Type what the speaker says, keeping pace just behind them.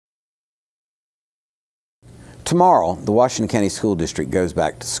Tomorrow, the Washington County School District goes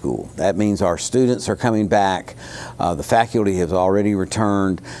back to school. That means our students are coming back, the faculty has already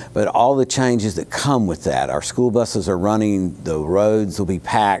returned, but all the changes that come with that. Our school buses are running, the roads will be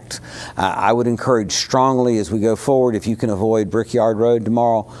packed. I would encourage strongly as we go forward, if you can avoid Brickyard Road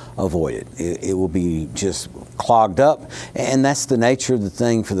tomorrow, avoid it. It will be just clogged up, and that's the nature of the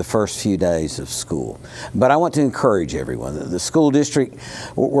thing for the first few days of school. But I want to encourage everyone. The school district,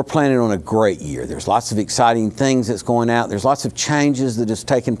 we're planning on a great year. There's lots of exciting things that's going out. There's lots of changes that has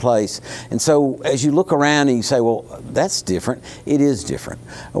taken place. And so as you look around and you say, well, that's different, it is different.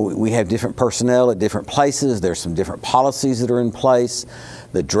 We have different personnel at different places. There's some different policies that are in place.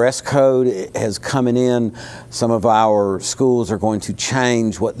 The dress code has coming in. Some of our schools are going to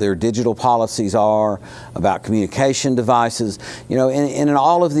change what their digital policies are about communication devices. You know, and in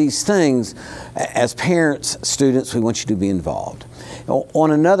all of these things, as parents, students, we want you to be involved.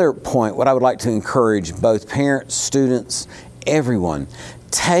 On another point, what I would like to encourage both parents, students, everyone,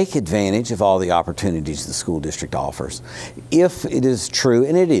 take advantage of all the opportunities the school district offers. If it is true,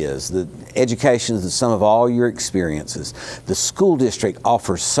 and it is, that education is the sum of all your experiences, the school district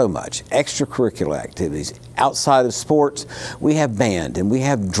offers so much. Extracurricular activities, outside of sports, we have band and we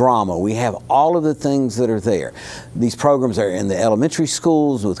have drama, we have all of the things that are there. These programs are in the elementary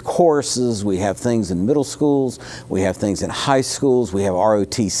schools with choruses, we have things in middle schools, we have things in high schools, we have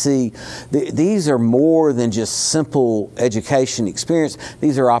ROTC. These are more than just simple education experience.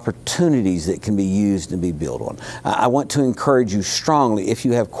 These are opportunities that can be used and be built on. I want to encourage you strongly, if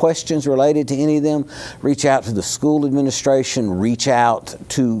you have questions related to any of them, reach out to the school administration, reach out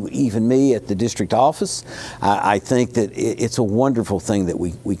to even me at the district office. I think that it's a wonderful thing that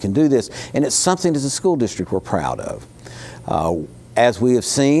we can do this, and it's something as a school district we're proud of. As we have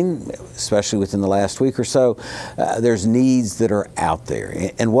seen, especially within the last week or so, there's needs that are out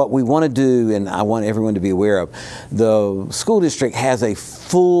there. And what we want to do, and I want everyone to be aware of, the school district has a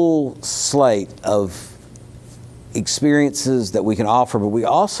full slate of experiences that we can offer, but we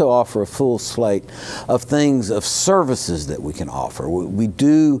also offer a full slate of things, of services that we can offer. We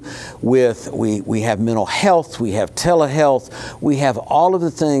have mental health, we have telehealth, we have all of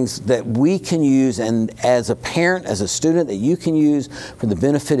the things that we can use, and as a parent, as a student, that you can use for the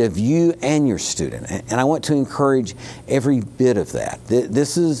benefit of you and your student. And I want to encourage every bit of that.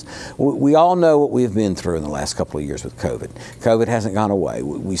 We all know what we have been through in the last couple of years with COVID. COVID hasn't gone away.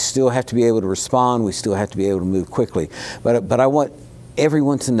 We still have to be able to respond, we still have to be able to move quickly. But I want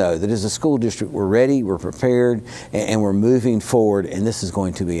everyone to know that as a school district, we're ready, we're prepared, and we're moving forward, and this is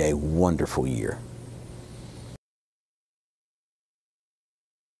going to be a wonderful year.